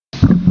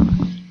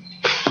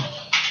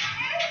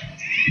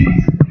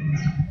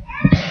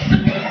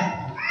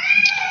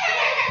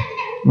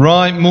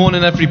Right,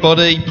 morning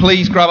everybody.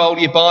 Please grab hold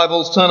of your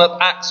Bibles, turn up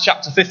Acts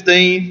chapter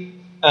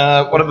 15,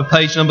 whatever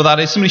page number that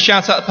is. Somebody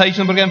shout out the page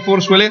number again for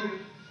us, will you?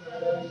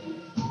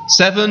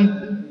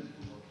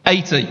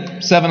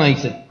 780.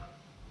 780.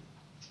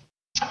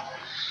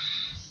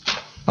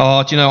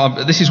 Oh, do you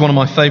know, this is one of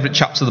my favourite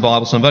chapters of the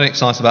Bible, so I'm very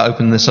excited about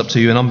opening this up to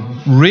you, and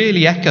I'm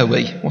really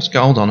echoey. What's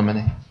going on? Hold on a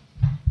minute.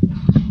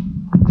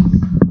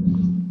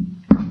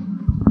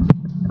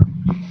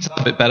 Is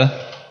that a bit better?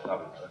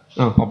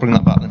 Oh, I'll bring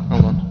that back then.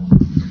 Hold on.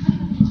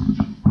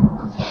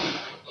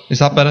 Is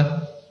that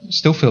better?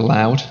 Still feel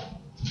loud.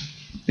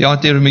 The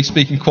idea of me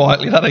speaking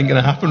quietly, that ain't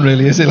going to happen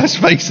really, is it? Let's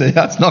face it,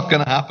 that's not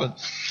going to happen.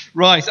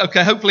 Right,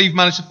 okay, hopefully you've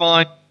managed to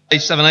find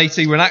page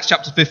 780. We're in Acts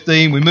chapter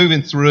 15. We're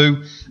moving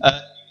through.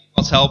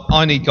 God's help.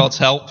 I need God's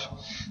help.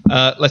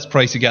 Let's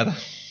pray together.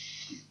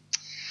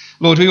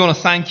 Lord, we want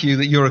to thank you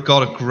that you're a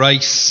God of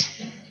grace.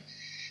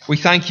 We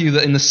thank you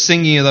that in the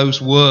singing of those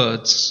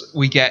words,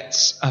 we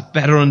get a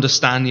better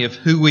understanding of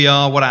who we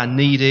are, what our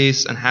need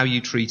is, and how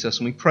you treat us.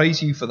 And we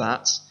praise you for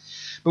that.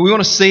 But we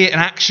want to see it in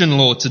action,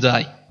 Lord,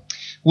 today.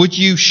 Would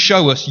you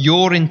show us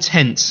your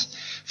intent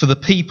for the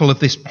people of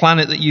this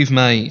planet that you've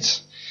made?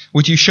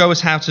 Would you show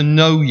us how to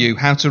know you,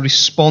 how to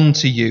respond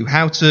to you,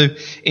 how to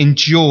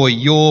enjoy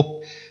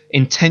your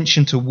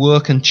intention to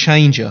work and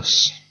change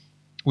us?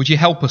 Would you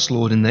help us,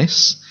 Lord, in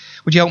this?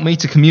 Would you help me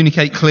to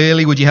communicate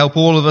clearly? Would you help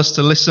all of us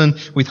to listen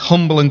with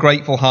humble and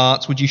grateful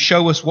hearts? Would you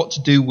show us what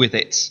to do with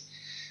it?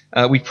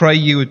 We pray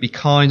you would be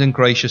kind and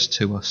gracious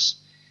to us.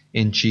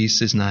 In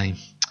Jesus' name.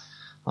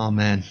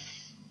 Amen.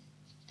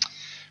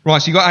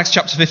 Right, so you've got Acts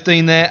chapter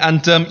 15 there,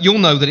 and you'll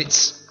know that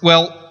it's,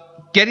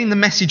 well, getting the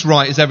message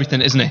right is everything,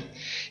 isn't it?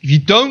 If you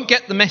don't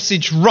get the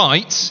message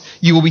right,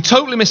 you will be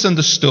totally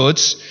misunderstood,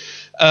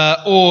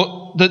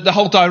 or the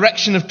whole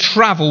direction of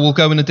travel will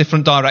go in a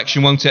different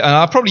direction, won't it? And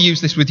I've probably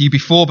used this with you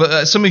before,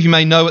 but some of you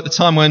may know at the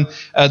time when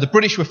the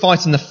British were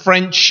fighting the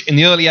French in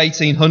the early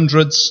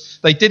 1800s,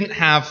 they didn't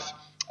have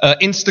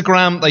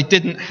Instagram, they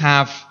didn't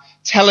have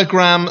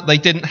Telegram, they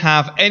didn't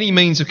have any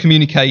means of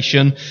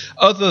communication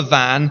other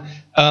than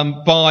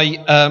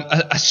by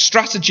a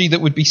strategy that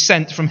would be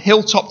sent from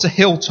hilltop to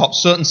hilltop,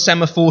 certain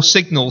semaphore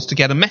signals to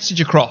get a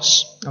message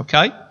across.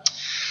 Okay?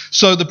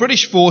 So the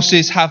British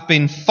forces have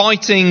been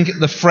fighting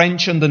the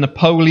French under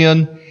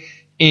Napoleon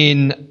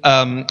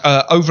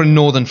over in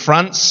northern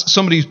France.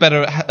 Somebody who's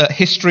better at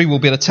history will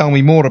be able to tell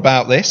me more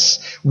about this.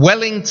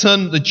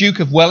 Wellington, the Duke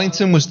of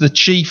Wellington, was the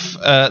chief,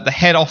 the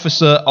head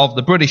officer of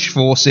the British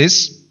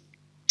forces.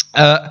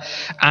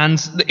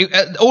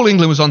 All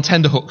England was on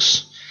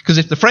tenterhooks, because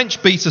if the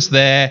French beat us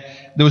there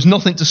was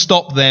nothing to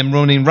stop them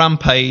running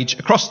rampage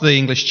across the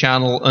English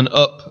Channel and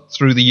up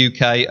through the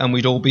UK, and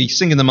we'd all be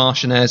singing the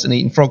Marchionnaise and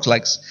eating frog's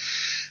legs.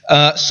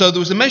 So there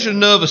was a measure of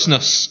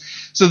nervousness.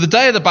 So the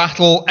day of the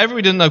battle,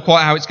 everybody didn't know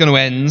quite how it's going to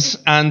end,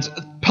 and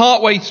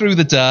partway through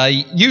the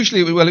day,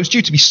 usually, it was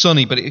due to be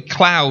sunny, but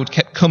cloud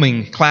kept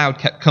coming.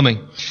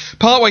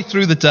 Partway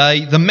through the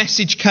day, the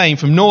message came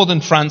from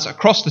northern France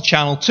across the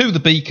Channel to the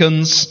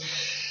beacons,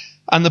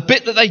 and the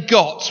bit that they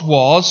got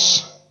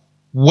was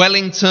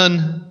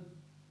Wellington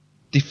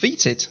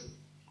defeated.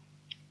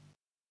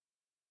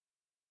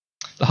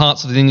 The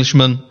hearts of the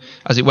Englishmen,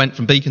 as it went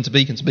from beacon to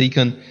beacon to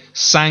beacon,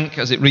 sank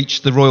as it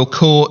reached the royal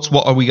court.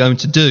 What are we going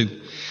to do?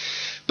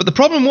 But the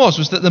problem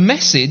was that the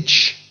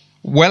message,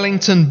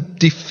 Wellington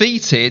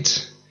defeated,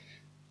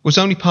 was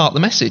only part of the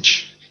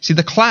message. See,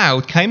 the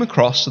cloud came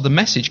across, so the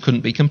message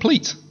couldn't be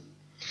complete.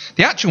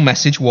 The actual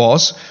message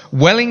was,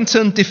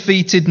 Wellington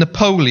defeated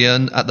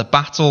Napoleon at the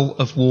Battle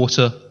of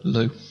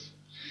Waterloo.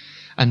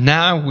 And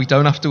now we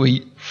don't have to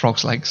eat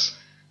frog's legs.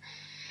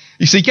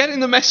 You see,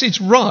 getting the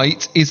message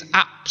right is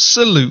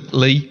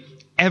absolutely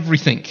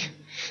everything.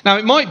 Now,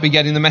 it might be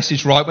getting the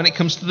message right when it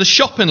comes to the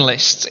shopping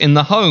lists in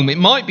the home. It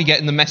might be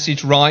getting the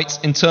message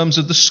right in terms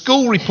of the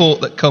school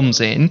report that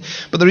comes in.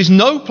 But there is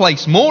no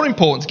place more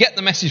important to get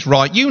the message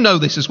right. You know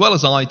this as well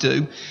as I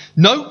do.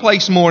 No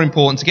place more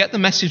important to get the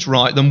message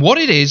right than what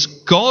it is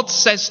God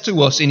says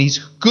to us in his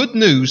good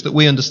news that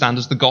we understand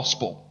as the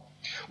gospel.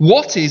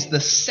 What is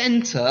the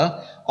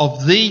centre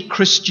of the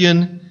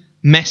Christian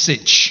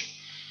message?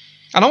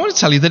 And I want to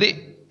tell you that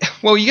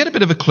you get a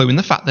bit of a clue in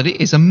the fact that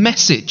it is a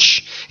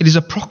message. It is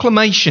a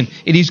proclamation.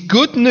 It is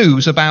good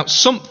news about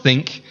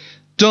something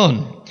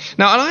done.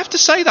 Now, and I have to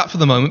say that for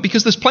the moment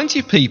because there's plenty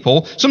of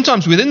people,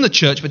 sometimes within the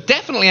church, but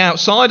definitely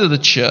outside of the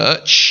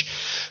church,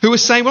 who are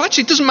saying, well,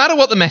 actually, it doesn't matter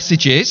what the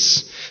message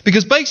is,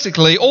 because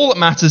basically all that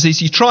matters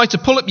is you try to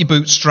pull up your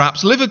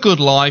bootstraps, live a good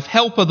life,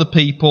 help other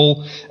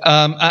people,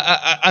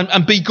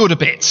 and be good a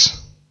bit.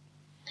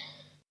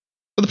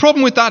 But the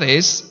problem with that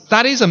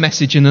is a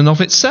message in and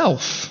of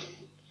itself.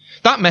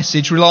 That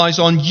message relies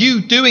on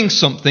you doing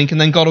something and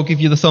then God will give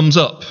you the thumbs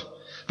up.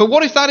 But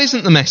what if that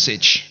isn't the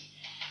message?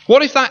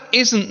 What if that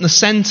isn't the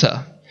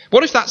centre?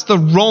 What if that's the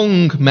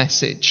wrong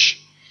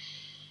message?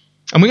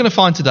 And we're going to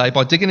find today,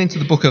 by digging into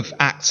the book of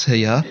Acts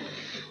here,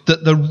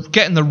 that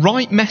getting the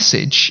right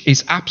message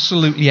is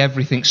absolutely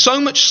everything. So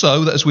much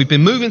so that as we've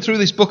been moving through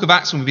this book of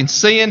Acts and we've been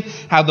seeing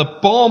how the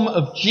bomb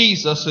of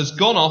Jesus has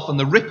gone off and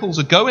the ripples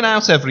are going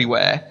out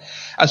everywhere,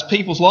 as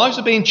people's lives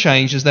are being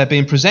changed, as they're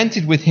being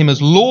presented with him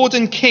as Lord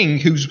and King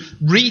who's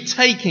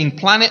retaking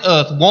planet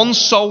Earth one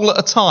soul at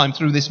a time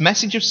through this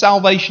message of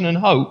salvation and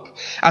hope,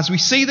 as we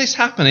see this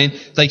happening,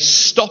 they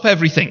stop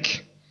everything.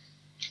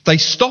 They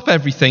stop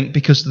everything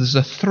because there's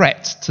a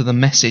threat to the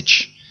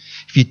message.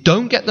 If you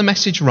don't get the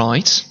message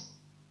right,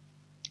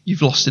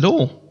 you've lost it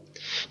all.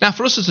 Now,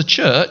 for us as a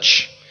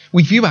church,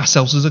 we view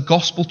ourselves as a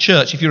gospel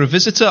church. If you're a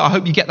visitor, I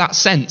hope you get that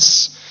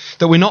sense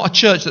that we're not a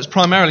church that's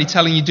primarily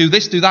telling you do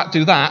this, do that,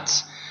 do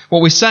that.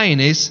 What we're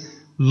saying is,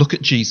 look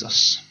at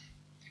Jesus.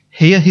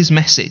 Hear his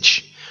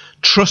message.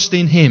 Trust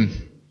in him.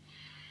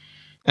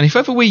 And if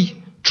ever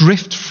we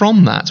drift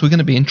from that, we're going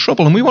to be in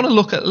trouble. And we want to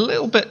look at a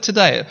little bit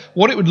today at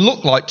what it would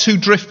look like to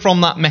drift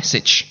from that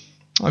message.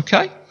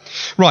 Okay?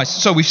 Right,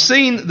 so we've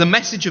seen the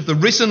message of the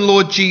risen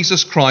Lord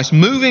Jesus Christ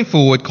moving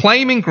forward,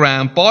 claiming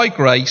ground by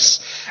grace,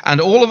 and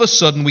all of a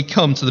sudden we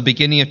come to the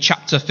beginning of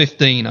chapter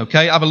 15,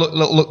 okay? Have a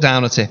look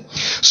down at it.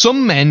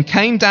 Some men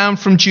came down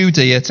from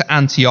Judea to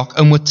Antioch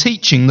and were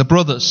teaching the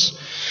brothers.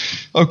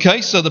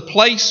 Okay, so the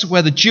place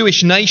where the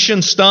Jewish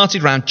nation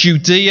started, around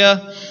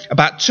Judea,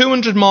 about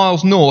 200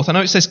 miles north. I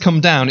know it says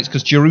come down, it's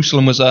because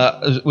Jerusalem was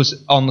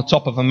on the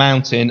top of a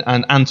mountain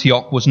and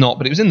Antioch was not,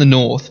 but it was in the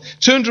north.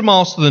 200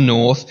 miles to the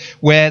north,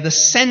 where the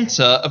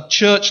centre of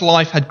church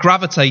life had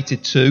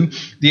gravitated to.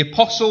 The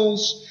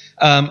apostles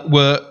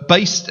were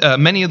based,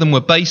 many of them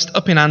were based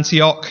up in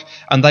Antioch,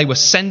 and they were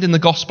sending the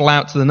gospel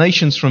out to the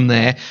nations from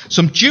there.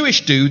 Some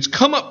Jewish dudes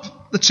come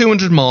up the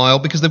 200 mile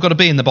because they've got a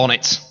bee in the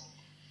bonnet.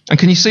 And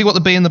can you see what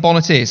the bee in the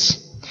bonnet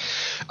is?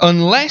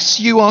 Unless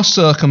you are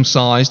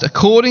circumcised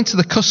according to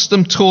the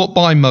custom taught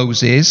by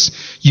Moses,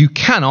 you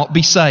cannot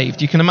be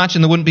saved. You can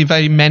imagine there wouldn't be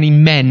very many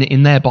men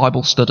in their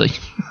Bible study.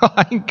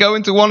 I can go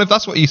into one if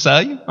that's what you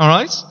say, all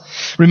right?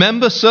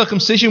 Remember,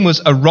 circumcision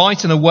was a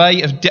rite and a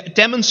way of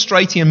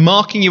demonstrating and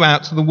marking you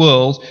out to the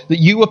world that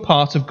you were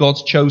part of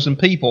God's chosen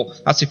people.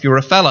 That's if you're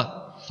a fella.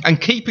 And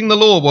keeping the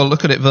law, well,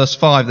 look at it, verse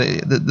 5,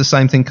 the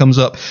same thing comes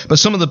up. But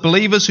some of the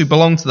believers who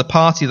belonged to the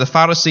party of the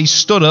Pharisees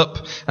stood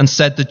up and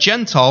said the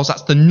Gentiles,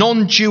 that's the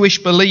non-Jewish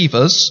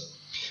believers,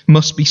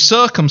 must be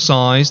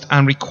circumcised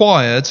and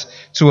required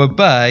to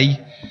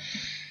obey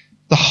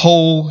the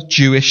whole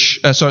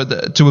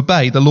to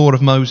obey the law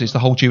of Moses, the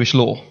whole Jewish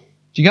law.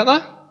 Do you get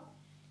that?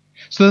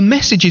 So the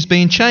message is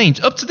being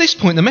changed. Up to this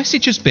point, the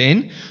message has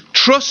been,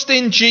 trust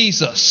in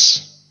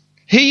Jesus.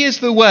 He is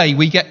the way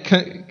we get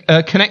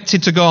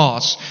connected to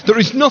God. There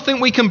is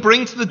nothing we can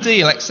bring to the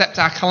deal except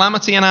our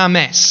calamity and our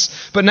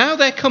mess. But now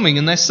they're coming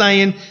and they're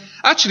saying,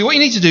 actually, what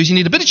you need to do is you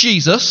need a bit of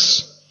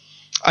Jesus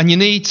and you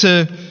need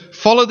to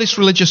follow this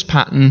religious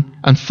pattern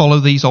and follow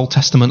these Old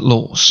Testament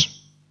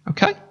laws.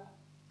 Okay?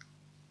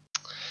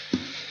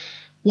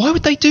 Why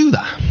would they do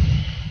that?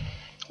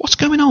 What's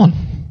going on?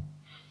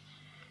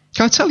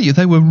 Can I tell you,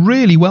 they were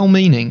really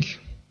well-meaning.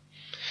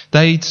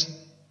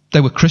 They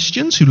were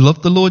Christians who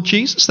loved the Lord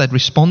Jesus. They'd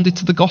responded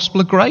to the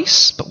gospel of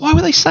grace. But why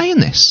were they saying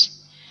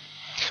this?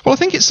 Well, I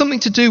think it's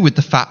something to do with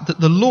the fact that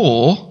the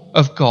law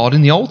of God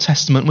in the Old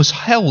Testament was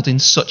held in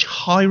such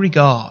high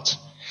regard.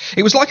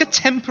 It was like a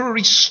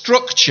temporary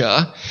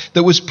structure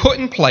that was put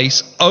in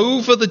place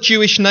over the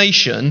Jewish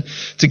nation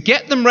to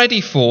get them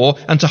ready for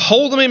and to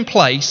hold them in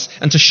place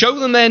and to show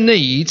them their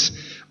need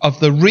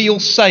of the real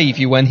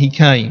Saviour when he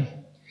came.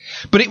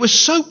 But it was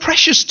so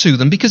precious to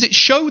them because it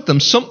showed them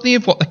something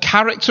of what the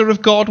character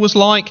of God was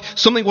like,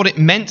 something what it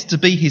meant to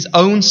be his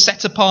own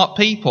set-apart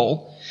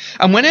people.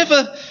 And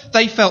whenever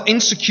they felt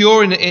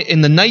insecure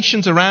in the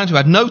nations around who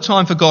had no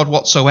time for God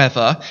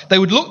whatsoever, they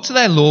would look to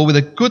their law with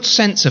a good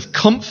sense of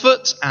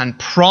comfort and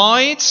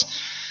pride.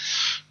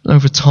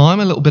 Over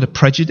time, a little bit of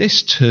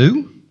prejudice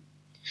too.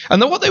 And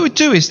then what they would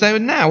do is they were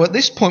now at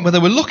this point where they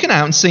were looking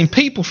out and seeing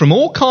people from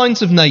all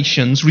kinds of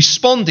nations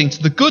responding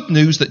to the good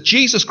news that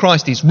Jesus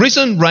Christ is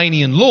risen,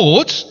 reigning and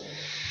Lord.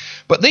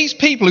 But these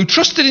people who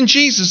trusted in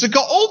Jesus have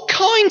got all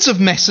kinds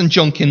of mess and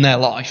junk in their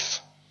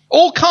life.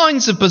 All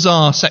kinds of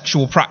bizarre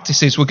sexual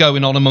practices were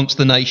going on amongst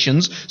the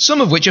nations,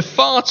 some of which are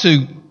far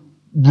too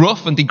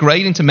rough and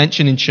degrading to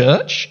mention in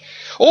church.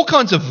 All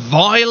kinds of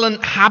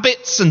violent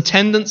habits and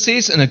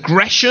tendencies and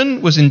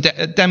aggression was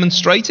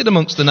demonstrated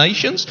amongst the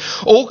nations.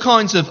 All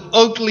kinds of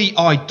ugly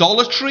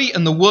idolatry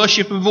and the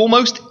worship of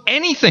almost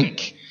anything.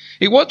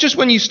 It was just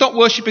when you stop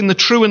worshipping the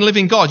true and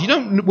living God, you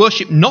don't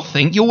worship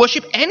nothing, you'll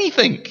worship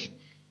anything.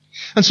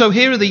 And so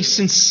here are these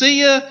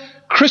sincere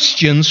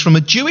Christians from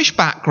a Jewish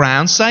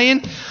background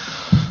saying,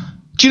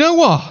 do you know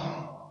what?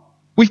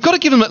 We've got to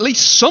give them at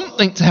least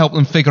something to help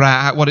them figure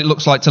out what it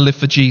looks like to live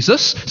for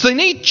Jesus. So they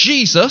need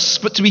Jesus,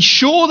 but to be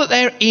sure that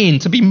they're in,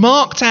 to be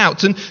marked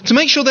out, and to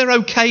make sure they're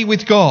okay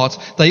with God,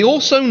 they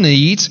also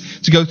need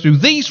to go through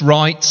these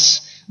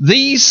rites,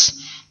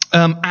 these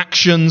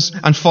actions,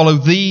 and follow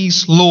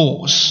these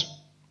laws.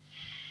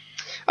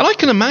 And I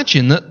can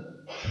imagine that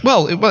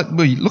Well,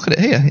 look at it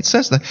here. It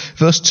says there,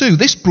 verse 2,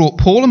 this brought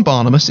Paul and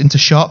Barnabas into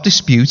sharp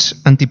dispute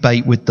and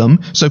debate with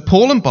them. So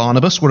Paul and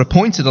Barnabas were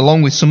appointed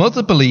along with some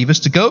other believers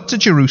to go up to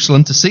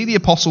Jerusalem to see the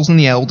apostles and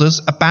the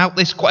elders about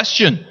this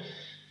question.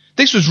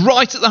 This was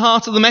right at the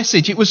heart of the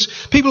message. It was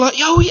people like,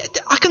 yeah,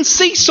 I can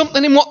see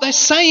something in what they're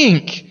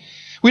saying.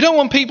 We don't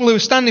want people who are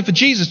standing for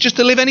Jesus just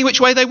to live any which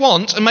way they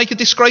want and make a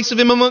disgrace of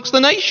him amongst the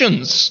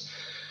nations.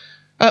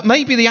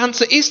 Maybe the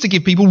answer is to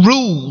give people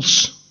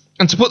rules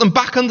and to put them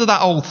back under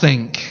that old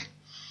thing,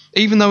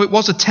 even though it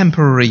was a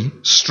temporary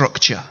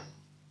structure.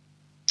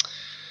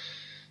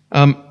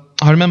 I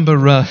remember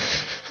the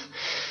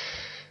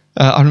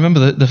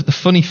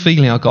funny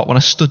feeling I got when I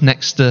stood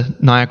next to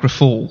Niagara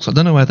Falls. I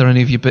don't know whether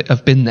any of you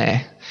have been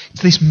there.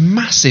 It's this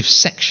massive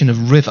section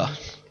of river.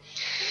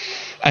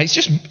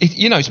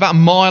 It's about a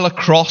mile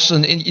across,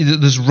 and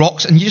there's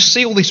rocks, and you just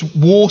see all this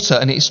water,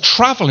 and it's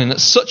travelling at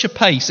such a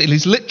pace, it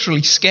is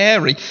literally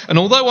scary. And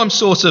although I'm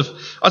sort of,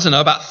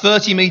 about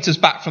 30 metres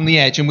back from the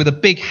edge, and with a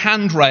big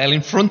handrail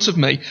in front of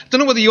me, I don't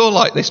know whether you're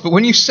like this, but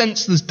when you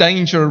sense there's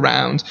danger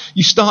around,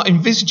 you start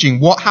envisaging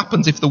what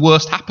happens if the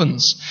worst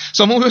happens.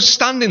 So I'm always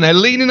standing there,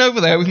 leaning over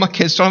there with my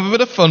kids, trying to have a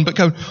bit of fun, but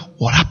going,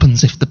 what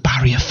happens if the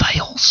barrier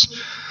fails?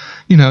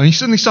 And you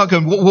suddenly start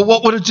going,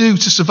 what would I do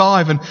to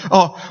survive? And,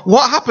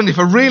 what happened if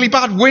a really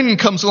bad wind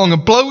comes along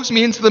and blows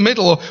me into the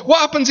middle? Or what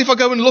happens if I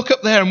go and look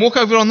up there and walk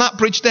over on that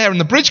bridge there and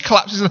the bridge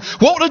collapses?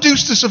 What would I do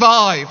to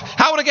survive?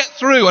 How would I get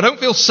through? I don't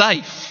feel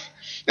safe.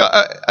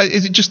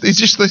 Is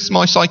just this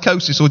my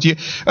psychosis? Or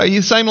are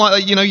you the same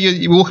like,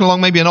 you're walking along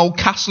maybe an old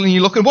castle and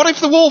you look and what if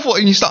the wall falls?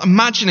 And you start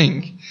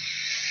imagining.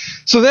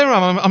 So there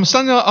I am. I'm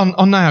standing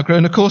on Niagara,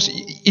 and of course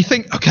you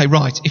think, okay,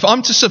 right. If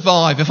I'm to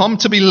survive, if I'm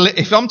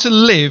to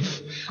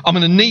live, I'm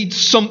going to need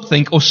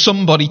something or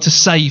somebody to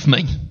save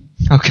me.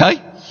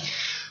 Okay?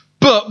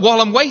 But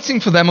while I'm waiting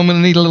for them, I'm going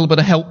to need a little bit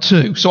of help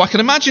too. So I can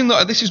imagine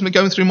that this is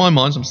going through my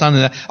mind as I'm standing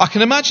there. I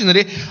can imagine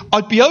that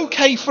I'd be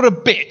okay for a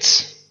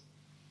bit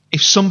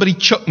if somebody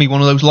chucked me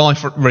one of those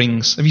life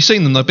rings. Have you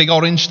seen them? The big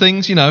orange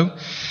things, And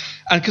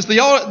because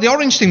the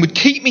orange thing would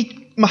keep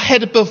my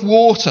head above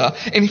water,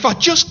 and if I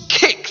just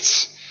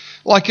kicked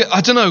like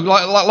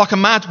a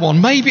mad one,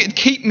 maybe it'd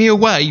keep me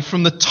away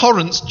from the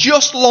torrents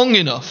just long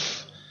enough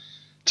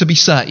to be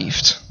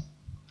saved.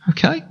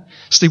 Okay?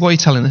 Steve, why are you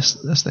telling us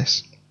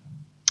this?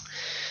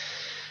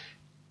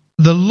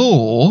 The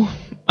law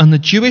and the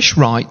Jewish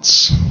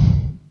rites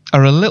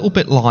are a little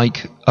bit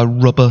like a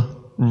rubber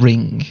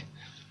ring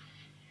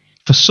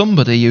for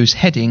somebody who's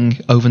heading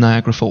over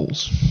Niagara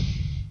Falls.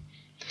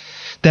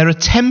 They're a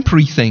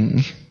temporary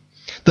thing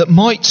that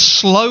might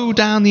slow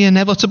down the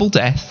inevitable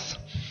death,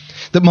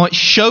 that might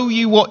show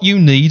you what you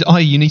need,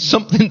 i.e. you need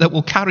something that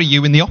will carry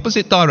you in the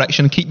opposite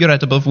direction and keep your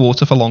head above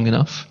water for long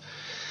enough.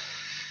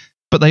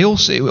 But it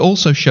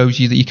also shows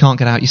you that you can't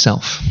get out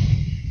yourself.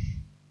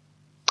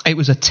 It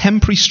was a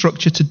temporary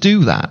structure to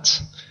do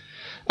that.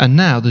 And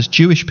now there's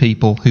Jewish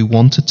people who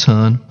want to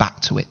turn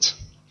back to it.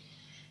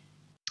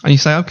 And you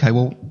say, okay,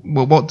 well,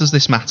 what does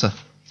this matter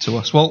to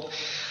us? Well,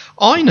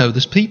 I know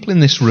there's people in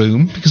this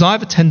room, because I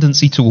have a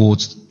tendency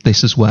towards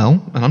this as well,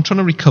 and I'm trying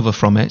to recover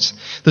from it.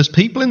 There's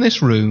people in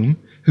this room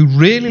who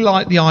really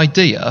like the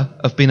idea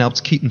of being able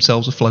to keep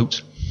themselves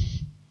afloat.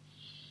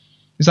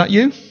 Is that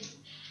you?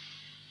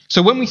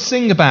 So when we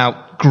sing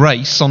about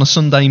grace on a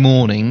Sunday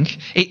morning,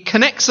 it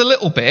connects a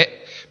little bit,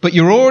 but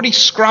you're already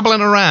scrabbling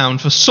around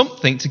for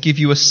something to give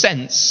you a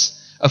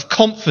sense of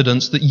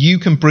confidence that you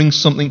can bring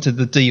something to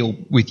the deal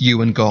with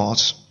you and God.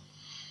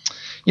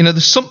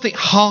 There's something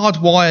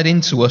hardwired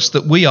into us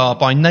that we are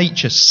by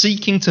nature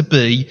seeking to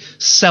be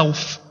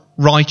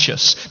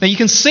self-righteous. Now you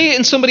can see it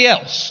in somebody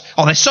else.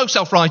 Oh, they're so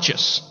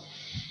self-righteous.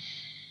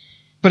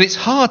 But it's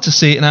hard to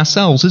see it in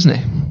ourselves, isn't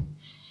it?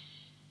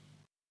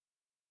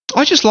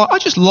 I just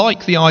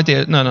like the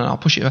idea. No, I'll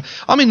push it.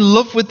 I'm in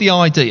love with the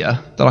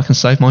idea that I can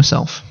save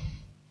myself.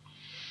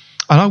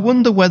 And I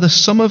wonder whether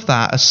some of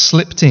that has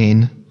slipped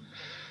in.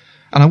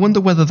 And I wonder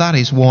whether that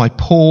is why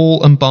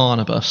Paul and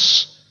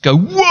Barnabas go,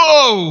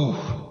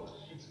 whoa,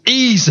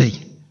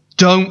 easy,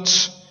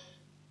 don't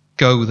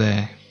go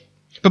there.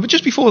 But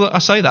just before I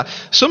say that,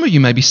 some of you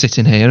may be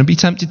sitting here and be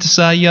tempted to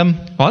say, I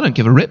don't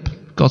give a rip.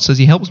 God says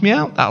he helps me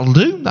out. That'll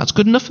do. That's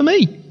good enough for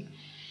me.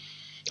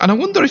 And I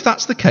wonder if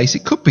that's the case.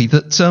 It could be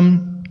that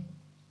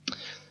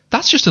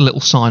that's just a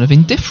little sign of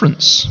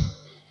indifference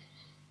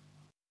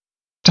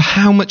to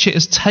how much it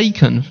has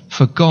taken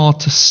for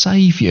God to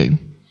save you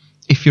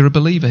if you're a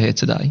believer here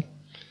today.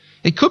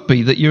 It could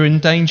be that you're in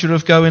danger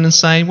of going and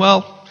saying,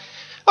 well,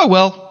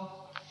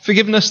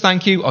 forgiveness,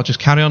 thank you. I'll just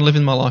carry on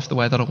living my life the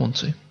way that I want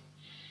to. Do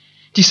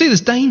you see there's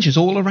dangers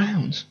all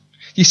around?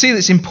 Do you see that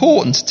it's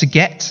important to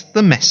get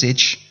the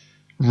message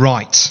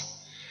right?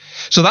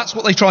 So that's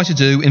what they try to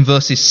do in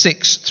verses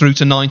 6 through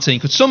to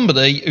 19. Could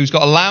somebody who's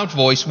got a loud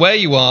voice where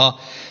you are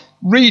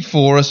read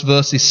for us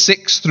verses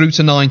 6 through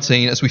to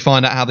 19 as we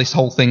find out how this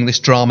whole thing, this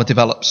drama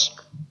develops?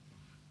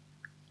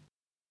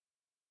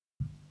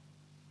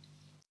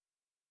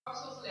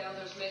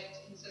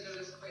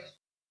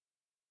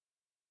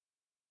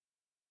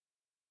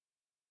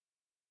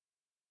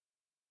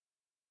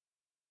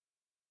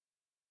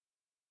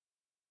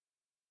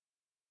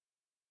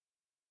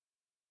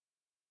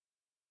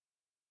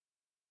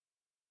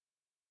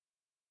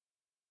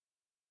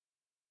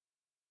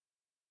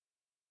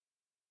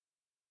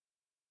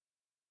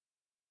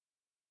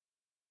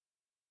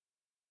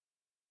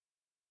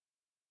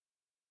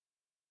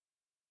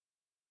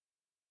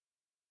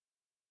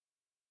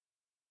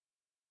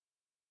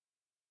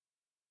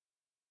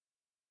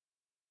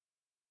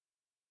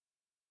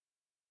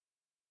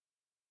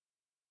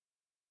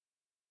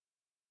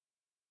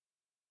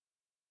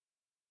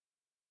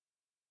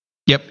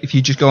 Yep, if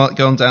you just go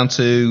on down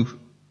to,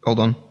 hold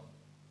on,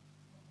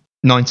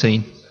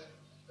 19.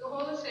 The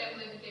whole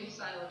assembly became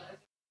silent.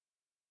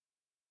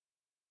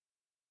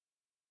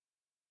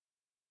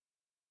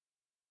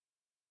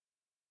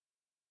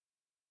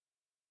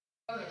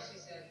 She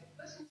said,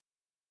 listen.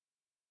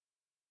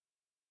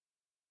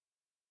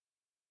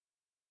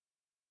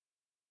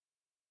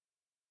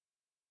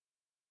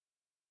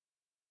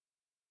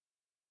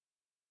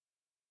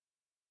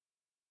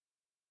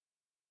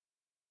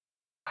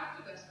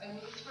 After this, I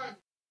will return.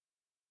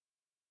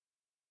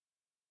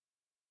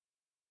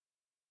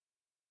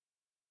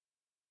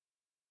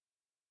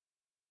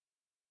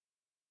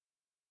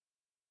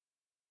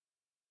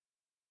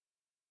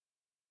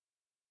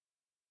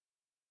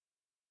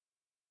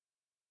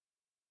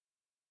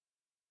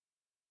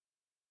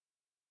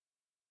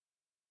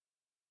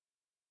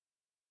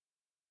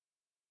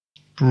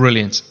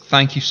 Brilliant.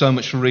 Thank you so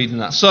much for reading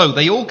that. So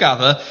they all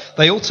gather,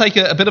 they all take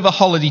a bit of a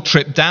holiday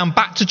trip down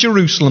back to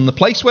Jerusalem, the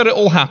place where it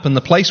all happened, the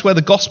place where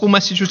the gospel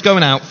message was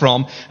going out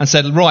from, and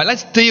said, right,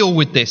 let's deal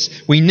with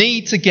this. We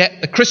need to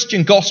get the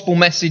Christian gospel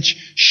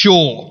message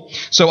sure.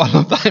 So I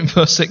love that in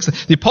verse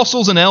 6. The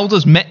apostles and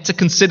elders met to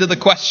consider the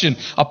question.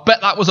 I bet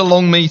that was a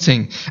long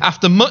meeting.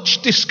 After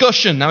much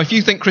discussion, now if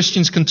you think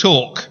Christians can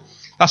talk,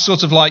 that's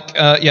sort of like,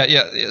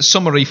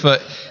 summary for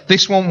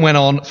this one went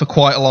on for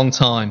quite a long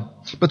time.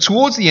 But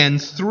towards the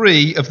end,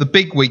 3 of the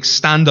bigwigs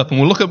stand up, and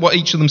we'll look at what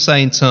each of them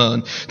say in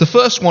turn. The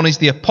first one is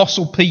the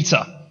Apostle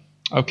Peter.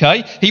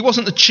 Okay? He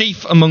wasn't the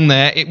chief among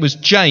there. It was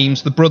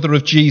James, the brother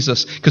of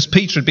Jesus, because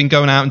Peter had been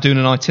going out and doing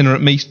an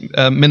itinerant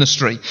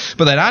ministry.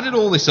 But they'd added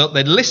all this up,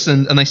 they'd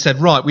listened, and they said,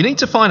 right, we need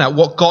to find out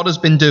what God has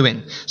been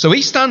doing. So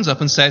he stands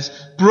up and says,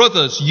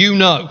 brothers, you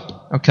know.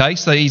 Okay,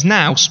 so he's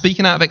now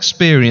speaking out of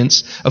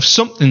experience of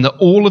something that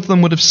all of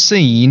them would have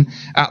seen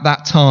at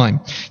that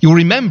time. You'll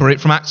remember it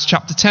from Acts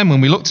chapter 10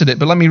 when we looked at it,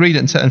 but let me read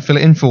it and fill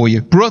it in for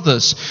you.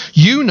 Brothers,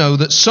 you know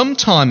that some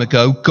time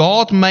ago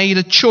God made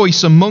a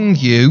choice among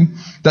you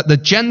that the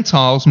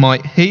Gentiles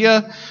might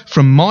hear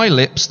from my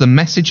lips the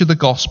message of the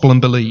gospel and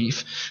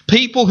believe.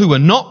 People who are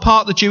not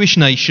part of the Jewish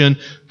nation,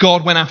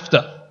 God went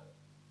after.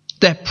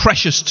 They're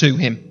precious to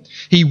him.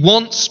 He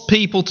wants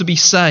people to be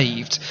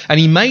saved. And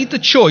he made the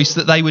choice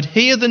that they would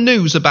hear the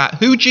news about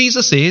who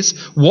Jesus is,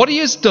 what he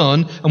has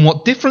done, and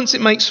what difference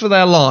it makes for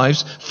their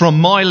lives from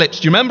my lips.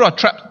 Do you remember I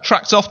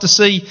trekked off to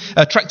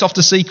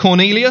see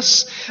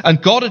Cornelius?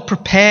 And God had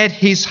prepared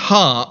his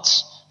heart.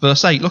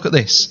 Verse 8, look at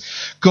this.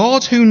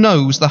 God, who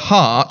knows the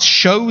heart,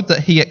 showed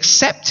that he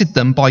accepted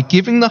them by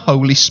giving the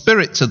Holy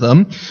Spirit to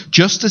them,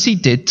 just as he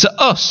did to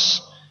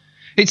us.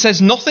 It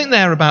says nothing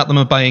there about them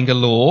obeying a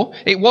law.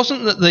 It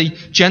wasn't that the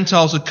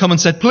Gentiles had come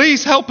and said,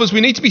 please help us,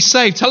 we need to be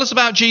saved, tell us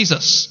about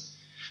Jesus.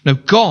 No,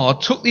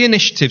 God took the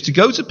initiative to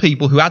go to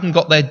people who hadn't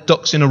got their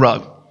ducks in a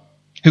row,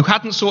 who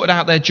hadn't sorted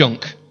out their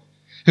junk,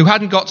 who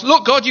hadn't got to,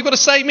 look, God, you've got to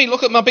save me,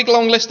 look at my big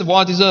long list of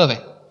why I deserve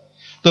it.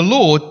 The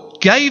Lord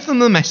gave them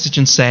the message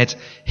and said,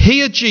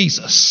 hear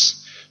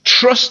Jesus,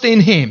 trust in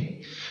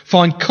him,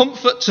 find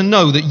comfort to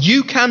know that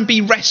you can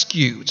be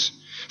rescued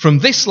from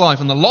this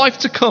life and the life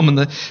to come and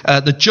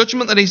the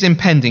judgment that is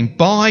impending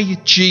by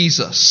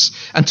Jesus.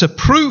 And to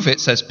prove it,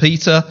 says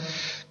Peter,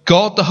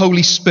 God the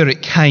Holy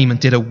Spirit came and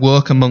did a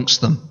work amongst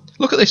them.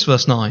 Look at this,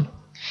 verse 9.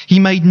 He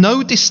made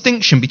no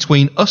distinction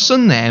between us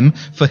and them,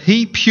 for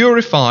he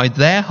purified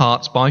their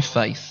hearts by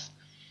faith.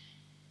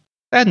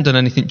 They hadn't done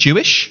anything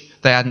Jewish.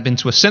 They hadn't been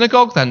to a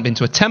synagogue. They hadn't been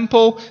to a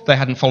temple. They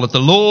hadn't followed the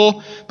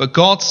law. But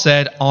God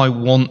said, I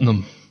want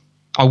them.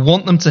 I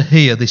want them to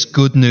hear this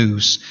good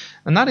news.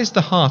 And that is the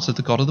heart of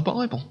the God of the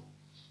Bible.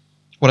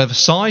 Whatever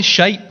size,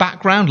 shape,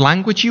 background,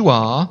 language you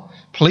are,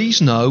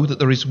 please know that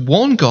there is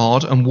one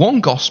God and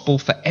one gospel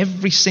for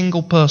every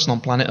single person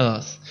on planet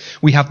Earth.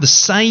 We have the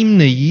same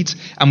need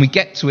and we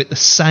get to it the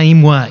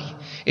same way.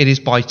 It is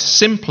by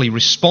simply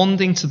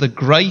responding to the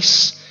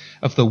grace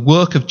of the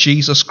work of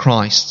Jesus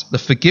Christ, the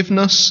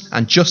forgiveness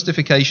and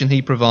justification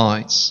he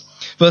provides.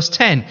 Verse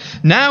 10,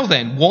 now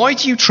then, why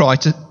do you try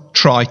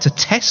to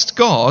test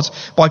God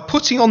by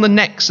putting on the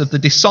necks of the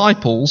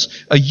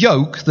disciples a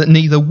yoke that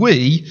neither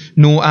we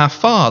nor our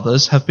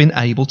fathers have been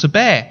able to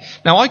bear?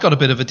 Now, I got a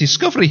bit of a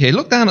discovery here.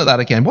 Look down at that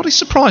again. What is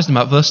surprising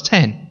about verse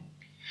 10?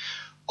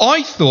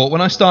 I thought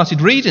when I started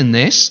reading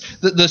this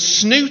that the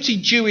snooty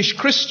Jewish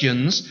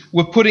Christians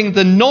were putting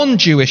the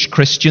non-Jewish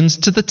Christians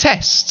to the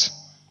test.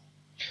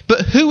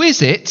 But who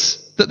is it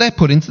that they're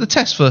putting to the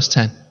test, verse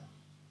 10?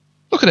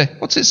 Look at it.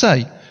 What's it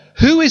say?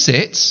 Who is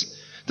it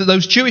that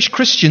those Jewish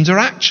Christians are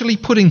actually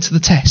putting to the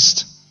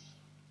test?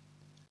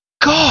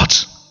 God.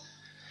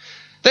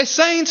 They're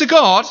saying to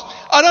God,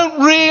 I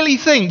don't really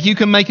think you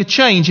can make a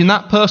change in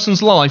that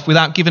person's life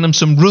without giving them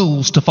some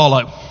rules to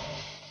follow.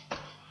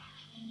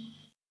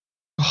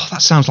 Oh,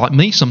 that sounds like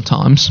me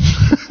sometimes.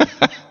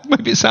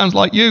 Maybe it sounds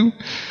like you.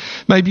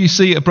 Maybe you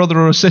see a brother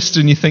or a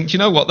sister and you think, you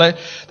know what, they're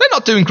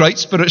not doing great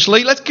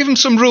spiritually. Let's give them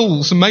some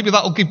rules and maybe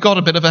that'll give God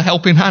a bit of a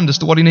helping hand as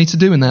to what he needs to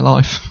do in their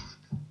life.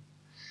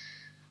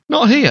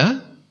 Not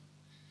here.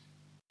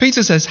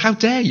 Peter says, how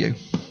dare you?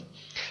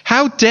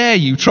 How dare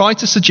you try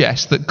to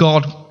suggest that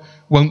God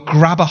won't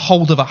grab a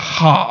hold of a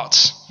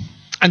heart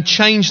and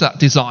change that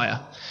desire.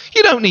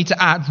 You don't need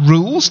to add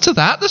rules to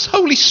that. The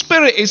Holy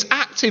Spirit is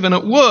active and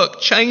at work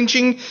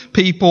changing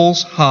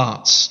people's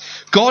hearts.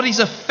 God is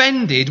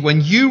offended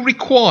when you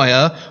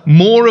require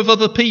more of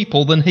other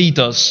people than he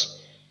does.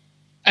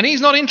 And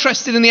he's not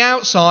interested in the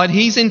outside,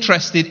 he's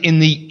interested in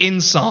the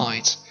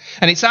inside.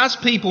 And it's as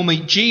people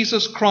meet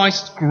Jesus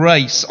Christ's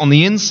grace on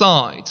the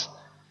inside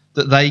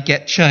that they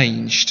get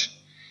changed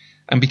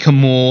and become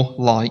more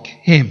like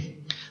him.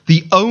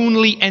 The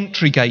only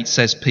entry gate,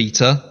 says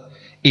Peter,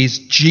 is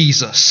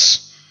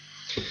Jesus.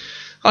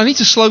 I need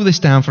to slow this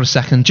down for a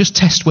second, just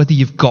test whether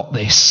you've got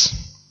this.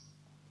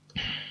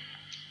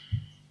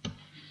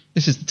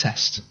 This is the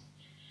test.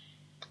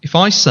 If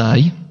I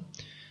say,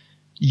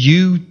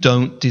 you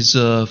don't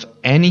deserve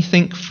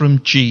anything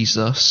from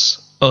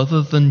Jesus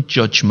other than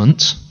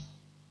judgment,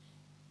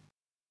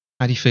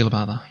 how do you feel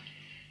about that?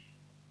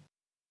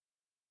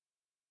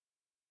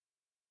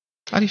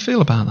 How do you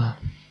feel about that?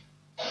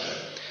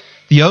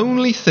 The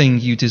only thing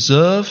you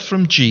deserve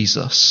from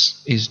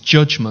Jesus is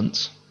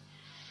judgment.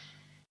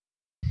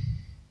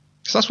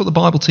 Because that's what the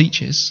Bible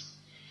teaches.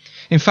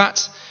 In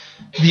fact,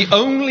 the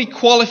only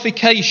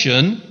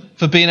qualification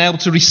for being able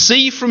to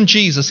receive from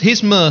Jesus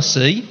his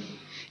mercy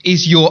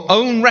is your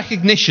own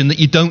recognition that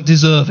you don't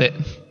deserve it.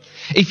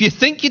 If you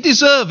think you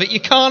deserve it,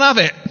 you can't have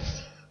it.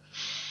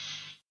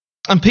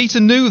 And Peter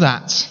knew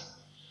that.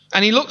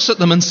 And he looks at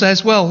them and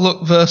says, well,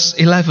 look, verse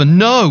 11,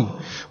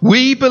 no,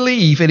 we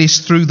believe it is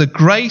through the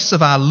grace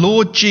of our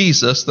Lord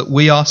Jesus that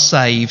we are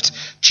saved,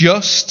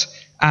 just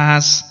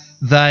as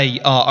they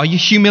are. Are you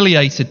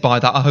humiliated by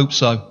that? I hope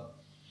so.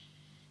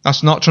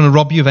 That's not trying to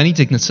rob you of any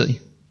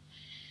dignity.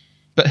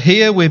 But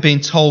here we're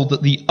being told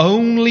that the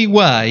only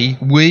way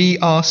we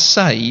are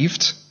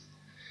saved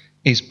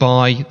is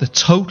by the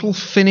total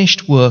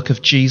finished work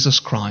of Jesus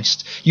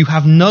Christ. You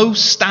have no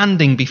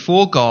standing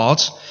before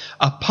God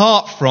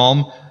apart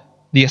from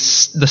the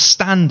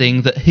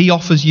standing that he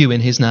offers you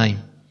in his name.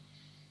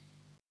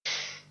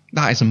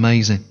 That is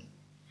amazing.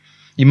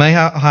 You may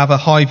have a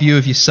high view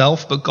of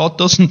yourself, but God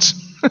doesn't.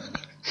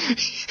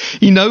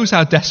 He knows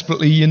how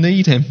desperately you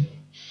need him.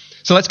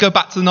 So let's go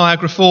back to the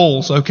Niagara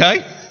Falls,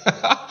 okay?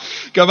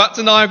 Go back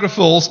to Niagara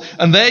Falls,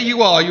 and there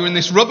you are. You're in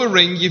this rubber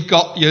ring.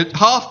 You're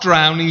half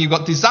drowning. You've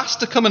got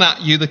disaster coming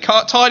at you. The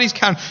tide is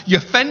coming.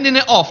 You're fending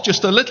it off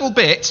just a little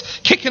bit,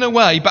 kicking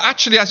away. But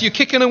actually, as you're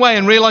kicking away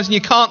and realizing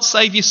you can't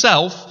save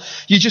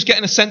yourself, you're just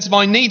getting a sense of,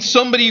 I need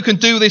somebody who can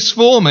do this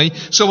for me.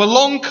 So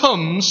along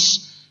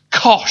comes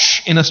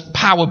Kosh in a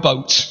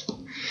powerboat.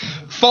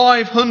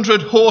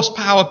 500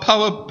 horsepower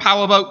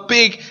powerboat,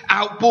 big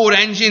outboard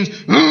engines,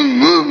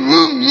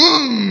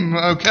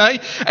 okay?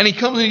 And he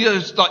comes and he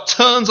just like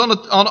turns on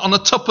a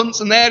tuppence,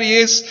 and there he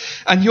is,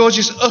 and you're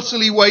just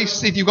utterly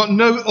wasted. You've got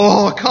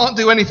I can't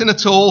do anything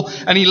at all.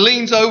 And he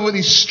leans over with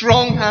his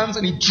strong hands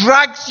and he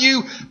drags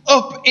you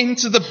up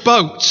into the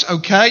boat,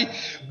 okay?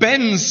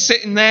 Ben's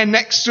sitting there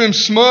next to him,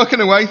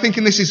 smirking away,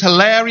 thinking this is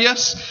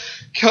hilarious.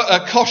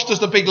 Kosh does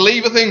the big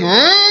lever thing,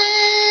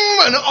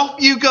 and off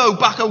you go,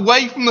 back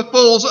away from the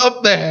falls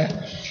up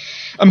there.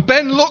 And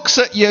Ben looks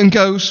at you and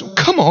goes,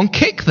 come on,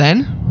 kick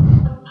then.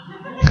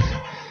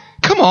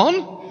 Come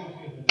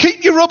on.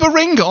 Keep your rubber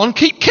ring on.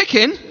 Keep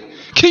kicking.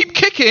 Keep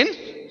kicking.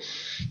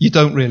 You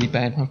don't really,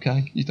 Ben,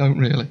 okay? You don't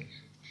really.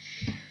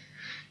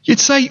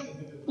 You'd say,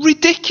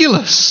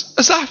 ridiculous,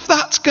 as if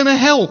that's going to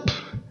help.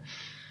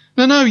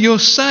 No, you're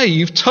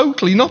saved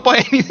totally, not by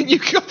anything.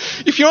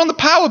 If you're on the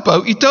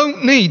powerboat, you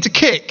don't need to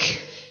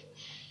kick.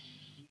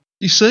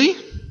 You see?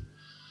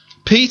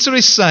 Peter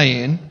is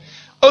saying,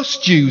 us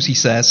Jews, he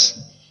says,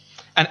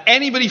 and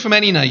anybody from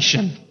any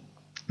nation,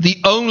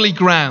 the only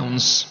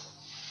grounds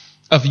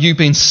of you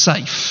being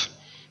safe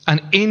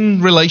and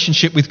in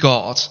relationship with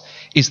God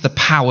is the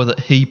power that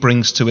he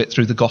brings to it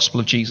through the gospel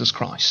of Jesus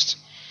Christ.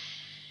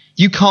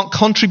 You can't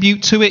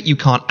contribute to it. You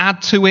can't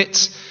add to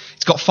it.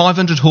 It's got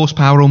 500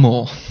 horsepower or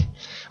more.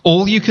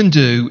 All you can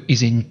do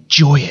is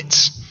enjoy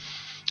it.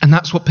 And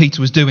that's what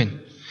Peter was doing.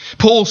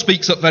 Paul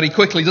speaks up very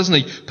quickly, doesn't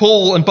he?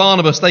 Paul and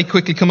Barnabas, they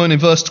quickly come in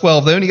verse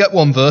 12. They only get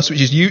one verse,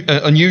 which is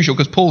unusual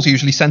because Paul's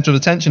usually centre of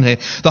attention here.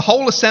 The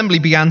whole assembly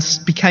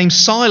became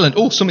silent.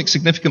 Oh, something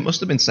significant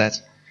must have been said.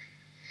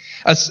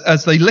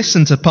 As they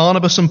listened to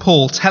Barnabas and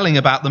Paul telling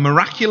about the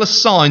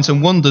miraculous signs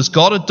and wonders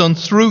God had done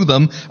through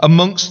them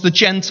amongst the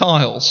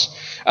Gentiles.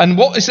 And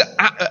what is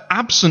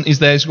absent is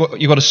there is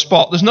what you've got to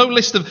spot. There's no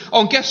list of,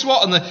 and guess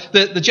what? And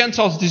the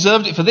Gentiles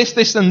deserved it for this,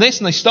 and this,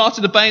 and they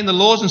started obeying the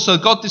laws, and so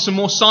God did some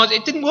more signs.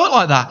 It didn't work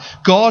like that.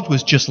 God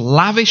was just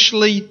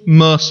lavishly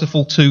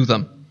merciful to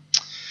them.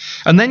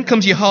 And then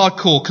comes your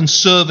hardcore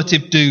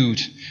conservative dude,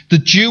 the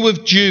Jew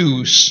of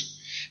Jews.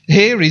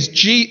 Here is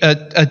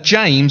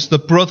James, the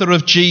brother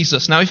of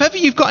Jesus. Now, if ever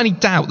you've got any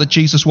doubt that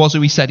Jesus was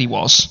who he said he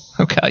was,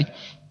 okay,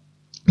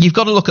 you've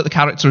got to look at the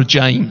character of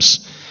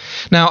James.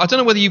 Now, I don't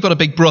know whether you've got a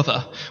big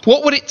brother.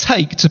 What would it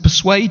take to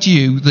persuade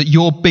you that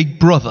your big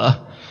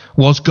brother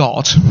was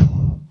God?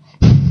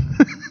 Do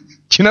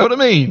you know what I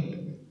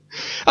mean?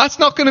 That's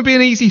not going to be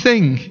an easy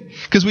thing.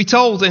 Because we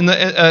told in the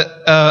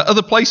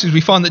other places,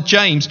 we find that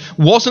James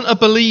wasn't a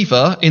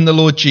believer in the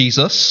Lord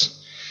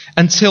Jesus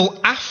until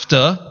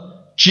after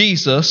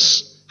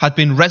Jesus had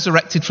been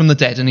resurrected from the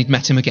dead and he'd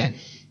met him again.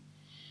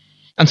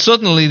 And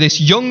suddenly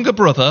this younger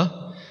brother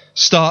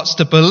starts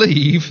to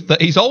believe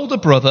that his older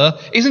brother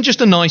isn't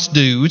just a nice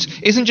dude,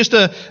 isn't just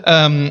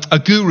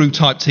a guru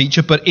type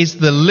teacher, but is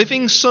the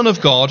living Son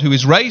of God who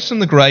is raised from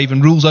the grave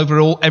and rules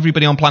over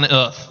everybody on planet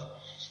Earth.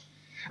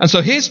 And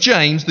so here's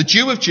James, the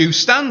Jew of Jews,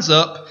 stands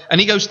up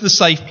and he goes to the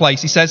safe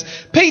place. He says,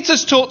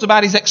 Peter's talked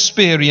about his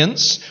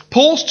experience.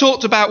 Paul's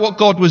talked about what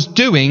God was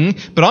doing.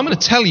 But I'm going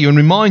to tell you and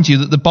remind you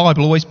that the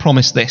Bible always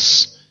promised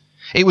this.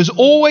 It was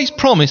always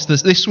promised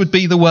that this would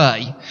be the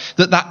way.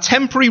 That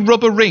temporary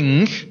rubber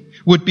ring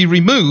would be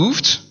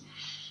removed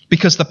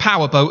because the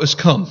power boat has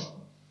come.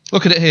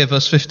 Look at it here,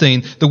 verse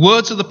 15. The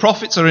words of the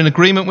prophets are in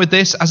agreement with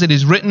this, as it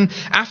is written,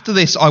 after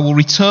this I will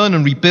return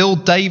and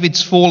rebuild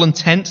David's fallen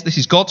tent. This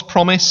is God's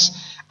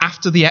promise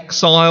after the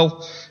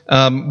exile,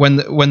 when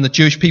the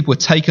Jewish people were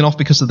taken off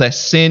because of their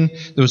sin.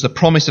 There was the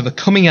promise of a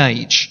coming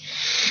age.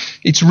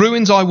 Its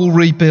ruins I will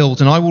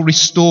rebuild and I will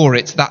restore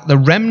it, that the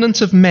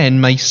remnant of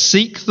men may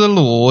seek the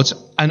Lord,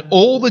 and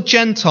all the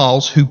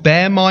Gentiles who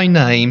bear my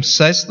name,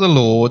 says the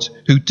Lord,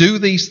 who do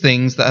these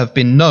things that have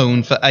been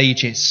known for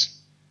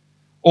ages.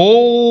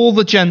 All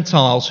the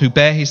Gentiles who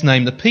bear his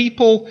name, the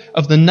people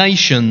of the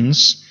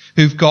nations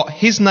who've got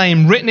his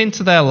name written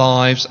into their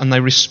lives and they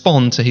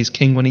respond to his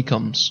king when he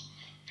comes.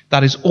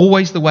 That is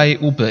always the way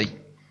it will be.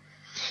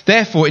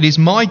 Therefore, it is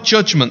my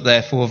judgment,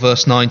 therefore,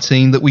 verse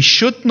 19, that we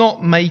should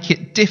not make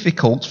it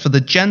difficult for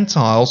the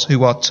Gentiles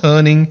who are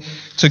turning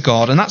to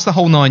God. And that's the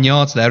whole 9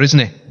 yards there, isn't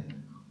it?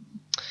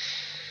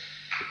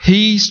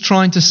 He's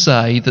trying to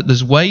say that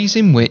there's ways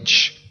in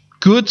which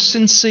good,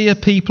 sincere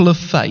people of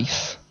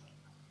faith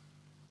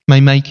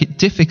may make it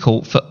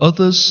difficult for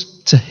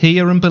others to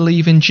hear and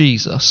believe in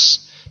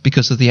Jesus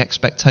because of the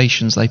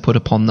expectations they put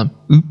upon them.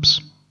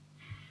 Oops.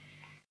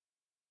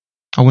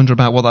 I wonder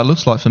about what that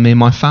looks like for me and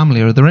my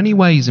family. Are there any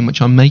ways in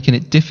which I'm making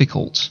it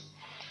difficult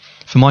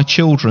for my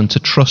children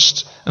to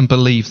trust and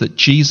believe that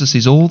Jesus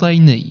is all they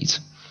need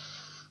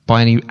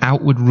by any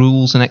outward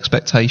rules and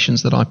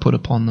expectations that I put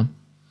upon them?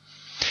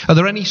 Are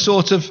there any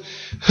sort of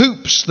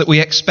hoops that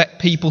we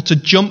expect people to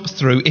jump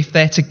through if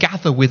they're to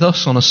gather with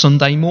us on a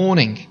Sunday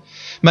morning?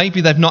 Maybe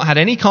they've not had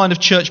any kind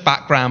of church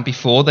background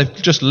before. They've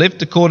just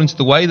lived according to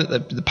the way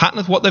that the pattern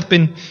of what they've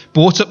been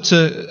brought up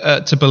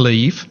to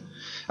believe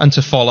and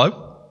to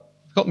follow.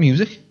 Got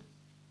music?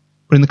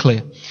 We're in the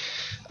clear.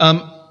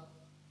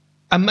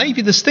 And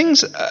maybe there's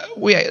things,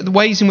 the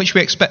ways in which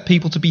we expect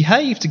people to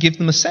behave to give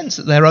them a sense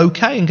that they're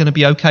okay and going to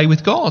be okay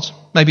with God.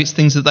 Maybe it's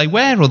things that they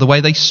wear or the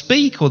way they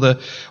speak or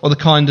the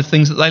kind of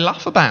things that they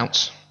laugh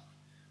about.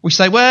 We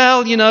say,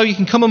 well, you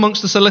can come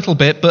amongst us a little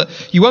bit,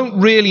 but you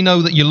won't really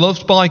know that you're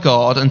loved by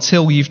God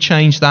until you've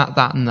changed that,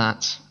 and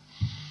that.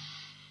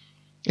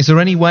 Is there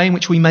any way in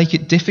which we make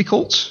it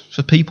difficult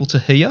for people to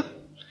hear?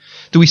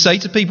 Do we say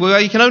to people,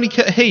 well, you can only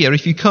hear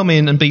if you come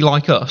in and be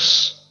like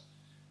us,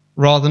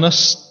 rather than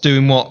us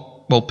doing what,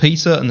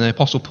 Peter and the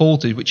Apostle Paul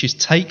did, which is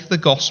take the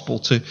gospel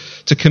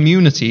to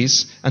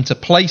communities and to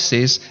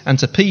places and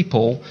to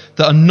people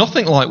that are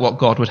nothing like what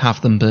God would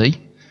have them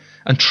be,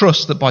 and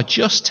trust that by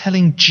just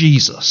telling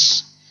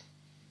Jesus,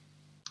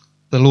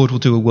 the Lord will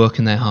do a work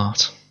in their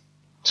heart.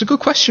 It's a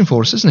good question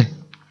for us, isn't it?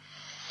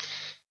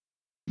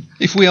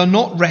 If we are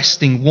not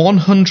resting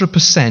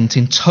 100%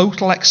 in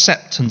total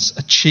acceptance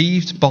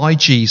achieved by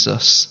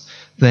Jesus,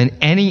 then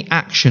any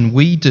action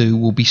we do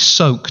will be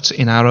soaked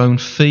in our own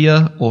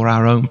fear or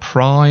our own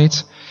pride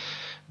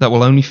that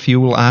will only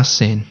fuel our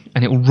sin,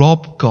 and it will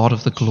rob God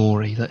of the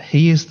glory that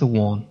he is the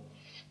one,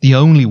 the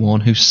only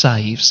one who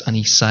saves, and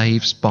he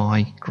saves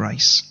by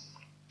grace.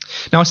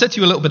 Now, I said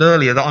to you a little bit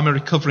earlier that I'm a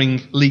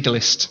recovering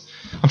legalist.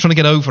 I'm trying to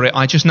get over it.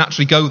 I just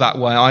naturally go that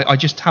way. I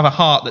just have a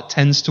heart that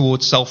tends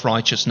towards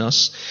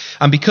self-righteousness.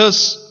 And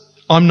because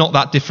I'm not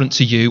that different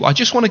to you, I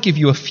just want to give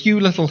you a few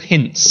little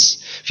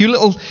hints, a few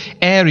little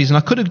areas. And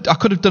I could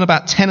have done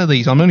about 10 of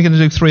these. I'm only going to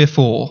do 3 or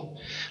 4.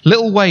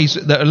 Little ways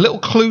that are little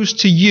clues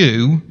to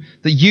you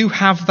that you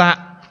have that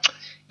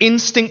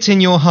instinct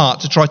in your heart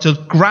to try to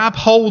grab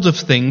hold of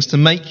things to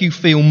make you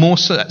feel more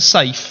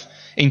safe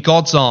in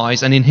God's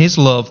eyes and in his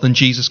love than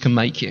Jesus can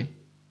make you.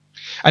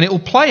 And it will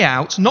play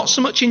out not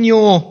so much in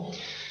your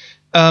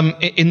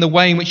in the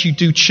way in which you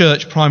do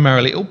church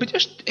primarily.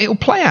 It'll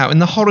play out in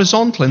the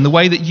horizontal, in the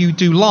way that you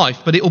do life,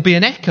 but it will be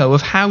an echo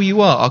of how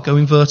you are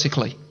going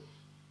vertically.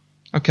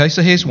 Okay,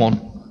 so here's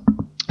one.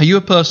 Are you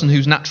a person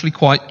who's naturally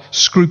quite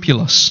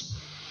scrupulous?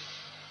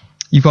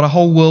 You've got a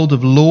whole world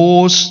of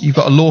laws. You've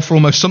got a law for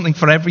almost something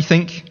for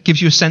everything.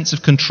 Gives you a sense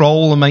of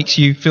control and makes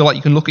you feel like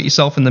you can look at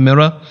yourself in the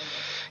mirror.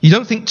 You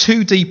don't think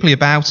too deeply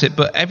about it,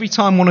 but every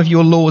time one of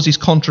your laws is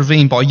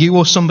contravened by you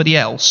or somebody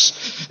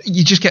else,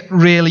 you just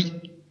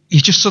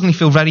suddenly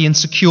feel very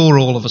insecure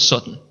all of a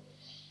sudden.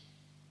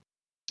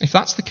 If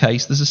that's the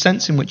case, there's a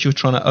sense in which you're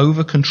trying to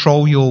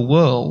over-control your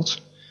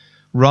world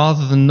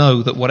rather than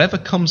know that whatever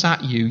comes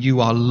at you,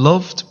 you are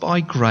loved by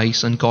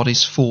grace and God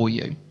is for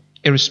you,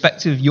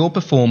 irrespective of your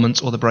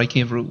performance or the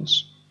breaking of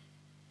rules.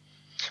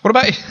 What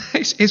about,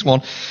 here's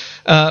one.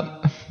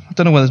 I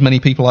don't know whether there's many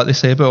people like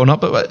this here or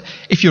not, but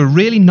if you're a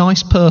really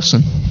nice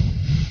person,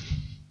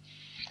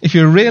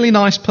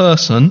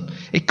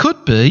 it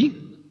could be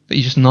that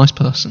you're just a nice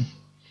person.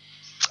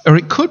 Or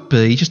it could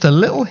be just a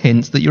little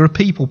hint that you're a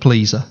people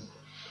pleaser.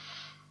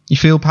 You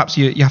feel perhaps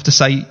you have to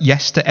say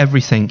yes to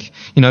everything.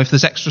 You know, if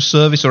there's extra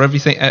service or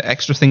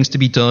extra things to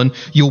be done,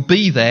 you'll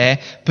be there,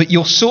 but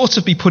you'll sort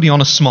of be putting on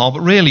a smile,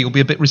 but really you'll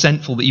be a bit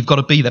resentful that you've got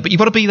to be there. But you've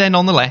got to be there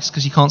nonetheless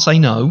because you can't say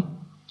no.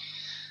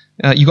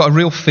 You've got a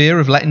real fear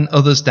of letting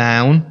others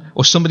down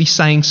or somebody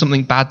saying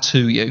something bad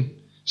to you.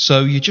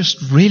 So you're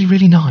just really,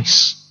 really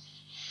nice.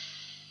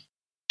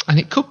 And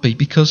it could be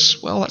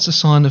because, well, that's a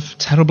sign of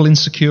terrible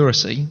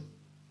insecurity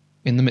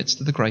in the midst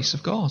of the grace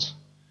of God.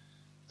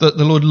 That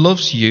the Lord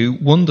loves you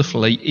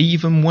wonderfully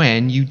even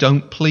when you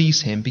don't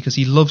please him because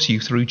he loves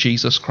you through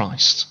Jesus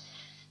Christ.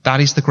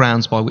 That is the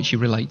grounds by which you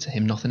relate to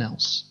him, nothing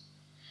else.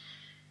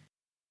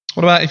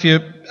 What about if you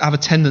have a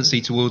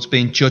tendency towards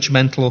being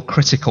judgmental or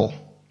critical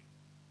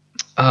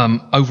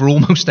over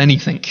almost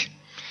anything?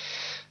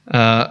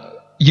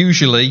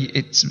 Usually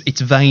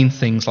it's vain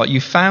things, like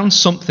you found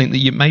something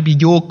that maybe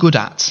you're good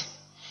at,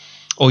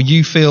 or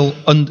you feel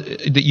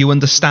that you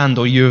understand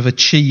or you have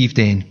achieved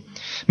in.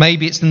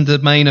 Maybe it's in the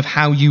domain of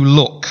how you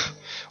look,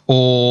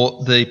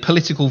 or the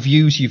political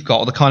views you've got,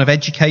 or the kind of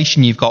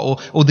education you've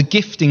got, or the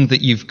gifting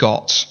that you've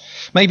got.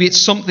 Maybe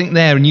it's something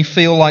there and you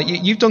feel like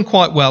you've done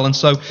quite well, and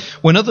so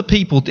when other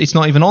people, it's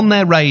not even on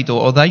their radar,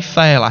 or they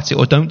fail at it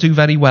or don't do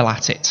very well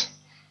at it,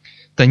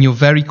 then you're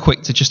very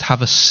quick to just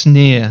have a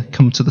sneer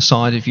come to the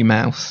side of your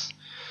mouth.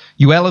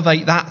 You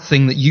elevate that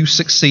thing that you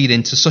succeed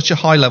in to such a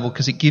high level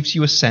because it gives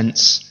you a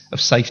sense of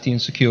safety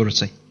and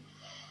security.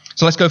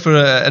 So let's go for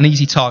an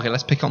easy target.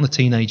 Let's pick on the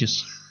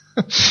teenagers.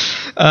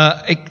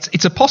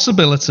 It's a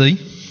possibility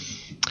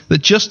that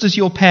just as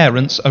your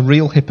parents are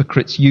real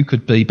hypocrites, you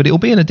could be, but it'll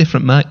be in a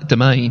different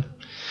domain.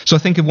 So I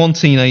think of one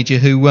teenager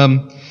who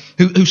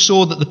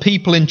saw that the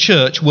people in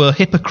church were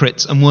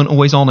hypocrites and weren't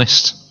always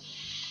honest.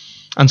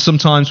 And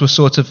sometimes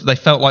they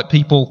felt like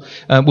people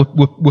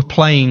were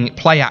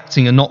play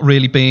acting and not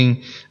really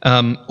being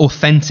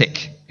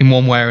authentic in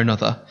one way or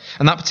another.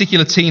 And that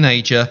particular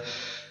teenager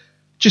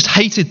just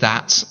hated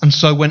that, and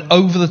so went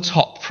over the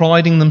top,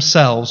 priding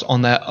themselves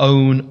on their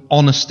own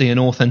honesty and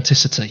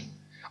authenticity.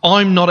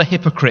 I'm not a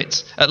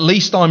hypocrite. At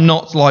least I'm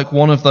not like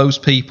one of those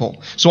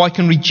people. So I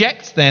can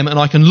reject them and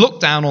I can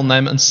look down on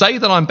them and say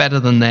that I'm better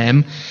than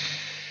them,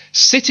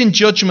 sit in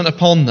judgment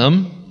upon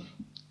them,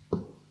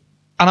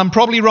 and I'm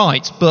probably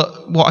right,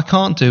 but what I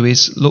can't do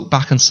is look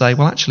back and say,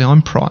 well, actually,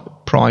 I'm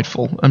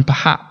prideful, and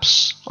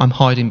perhaps I'm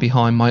hiding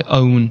behind my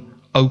own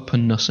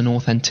openness and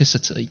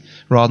authenticity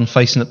rather than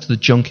facing up to the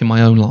junk in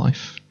my own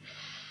life.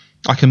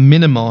 I can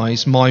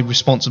minimise my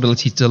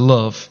responsibility to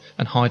love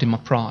and hide in my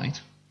pride. Do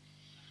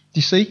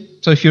you see?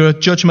 So if you're a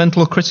judgmental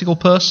or critical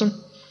person,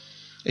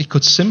 it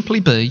could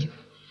simply be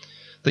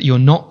that you're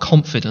not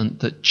confident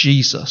that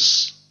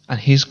Jesus and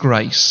his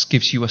grace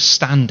gives you a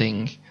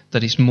standing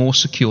that is more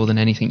secure than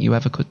anything you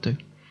ever could do.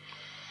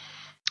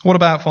 What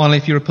about, finally,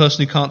 if you're a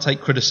person who can't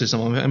take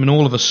criticism? I mean,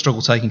 all of us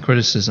struggle taking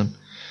criticism.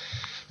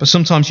 But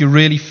sometimes you're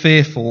really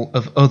fearful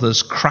of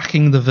others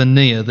cracking the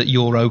veneer that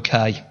you're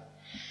okay.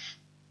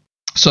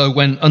 So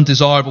when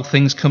undesirable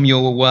things come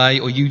your way,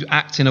 or you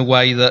act in a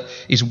way that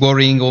is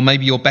worrying, or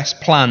maybe your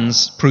best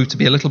plans prove to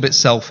be a little bit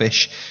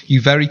selfish, you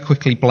very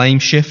quickly blame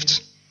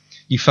shift.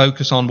 You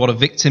focus on what a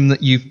victim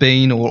that you've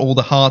been, or all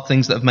the hard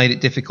things that have made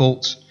it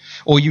difficult.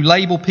 Or you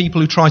label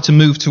people who try to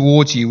move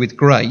towards you with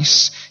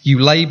grace, you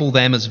label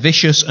them as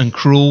vicious and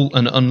cruel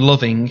and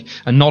unloving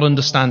and not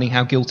understanding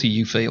how guilty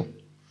you feel.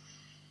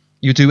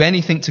 You do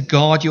anything to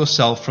guard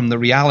yourself from the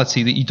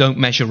reality that you don't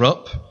measure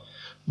up,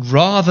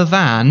 rather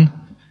than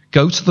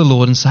go to the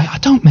Lord and say, I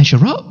don't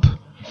measure up.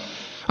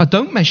 I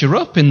don't measure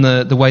up in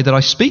the way that I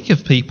speak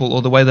of people,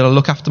 or the way that I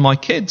look after my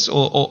kids,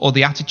 or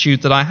the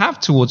attitude that I have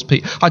towards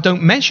people. I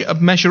don't measure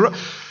up.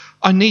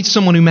 I need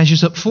someone who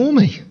measures up for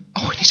me.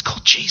 Oh, and he's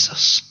called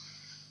Jesus.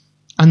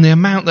 And the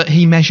amount that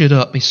he measured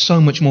up is so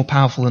much more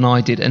powerful than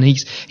I did. And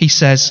he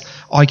says,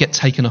 I get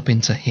taken up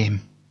into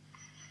him.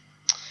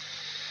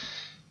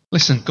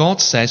 Listen, God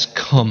says,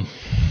 come.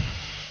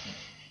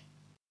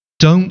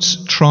 Don't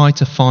try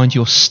to find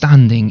your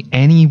standing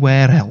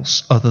anywhere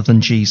else other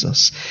than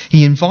Jesus.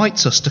 He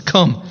invites us to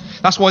come.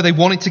 That's why they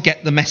wanted to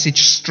get the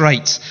message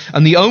straight.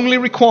 And the only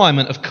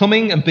requirement of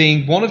coming and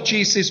being one of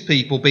Jesus'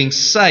 people, being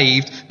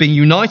saved, being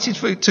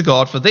united to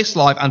God for this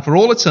life and for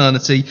all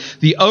eternity,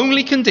 the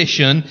only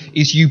condition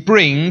is you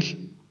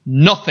bring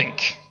nothing.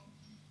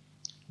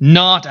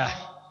 Nada.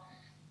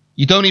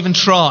 You don't even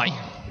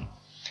try.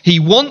 He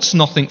wants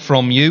nothing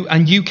from you,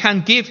 and you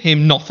can give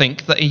him nothing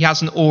that he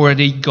hasn't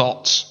already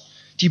got.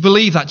 Do you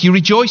believe that? Do you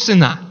rejoice in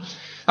that?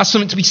 That's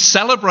something to be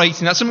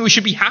celebrating. That's something we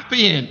should be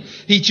happy in.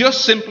 He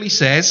just simply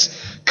says,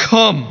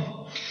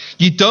 come.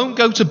 You don't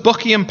go to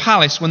Buckingham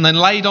Palace when they're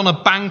laid on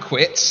a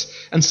banquet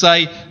and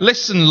say,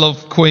 listen,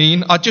 love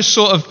queen, I just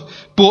sort of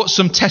bought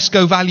some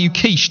Tesco value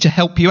quiche to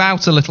help you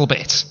out a little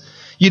bit.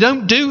 You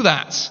don't do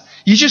that.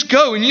 You just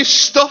go and you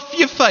stuff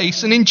your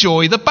face and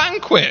enjoy the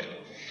banquet.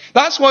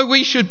 That's why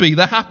we should be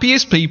the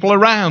happiest people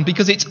around,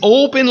 because it's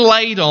all been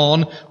laid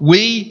on.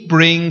 We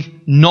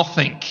bring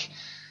nothing.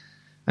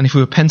 And if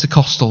we were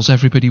Pentecostals,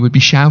 everybody would be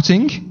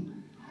shouting,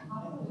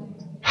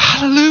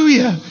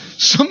 hallelujah!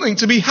 Something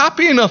to be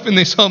happy enough in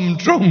this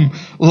humdrum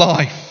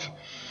life.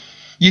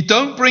 You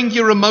don't bring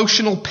your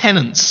emotional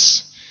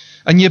penance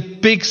and your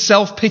big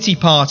self-pity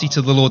party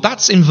to the Lord.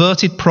 That's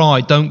inverted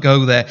pride. Don't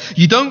go there.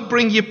 You don't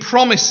bring your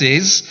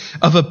promises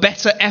of a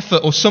better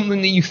effort or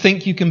something that you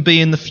think you can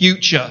be in the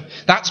future.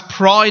 That's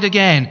pride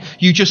again.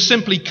 You just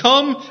simply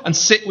come and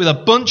sit with a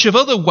bunch of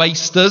other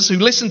wasters who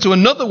listen to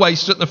another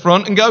waster at the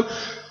front and go,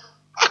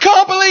 I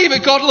can't believe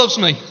it. God loves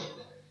me.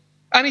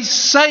 And he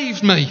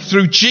saved me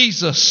through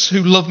Jesus,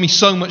 who loved me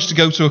so much to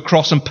go to a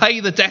cross and pay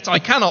the debt I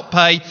cannot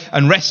pay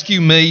and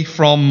rescue me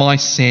from my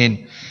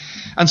sin.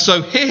 And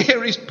so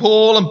here is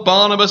Paul and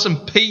Barnabas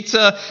and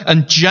Peter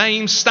and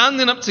James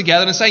standing up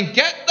together and saying,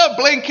 get the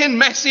blinking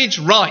message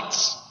right.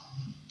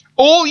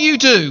 All you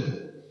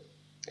do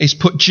is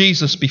put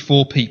Jesus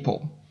before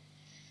people,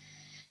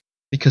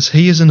 because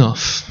he is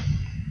enough.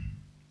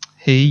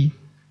 He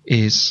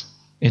is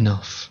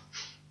enough.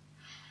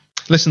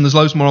 Listen, there's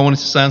loads more I wanted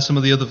to say on some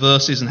of the other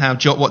verses and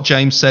what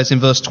James says in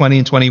verse 20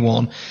 and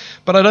 21.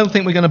 But I don't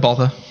think we're going to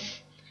bother,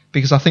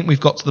 because I think we've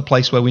got to the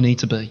place where we need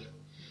to be.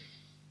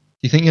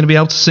 Do you think you're going to be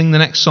able to sing the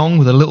next song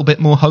with a little bit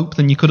more hope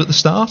than you could at the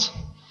start?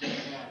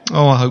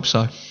 Oh, I hope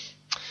so.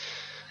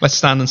 Let's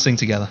stand and sing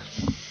together.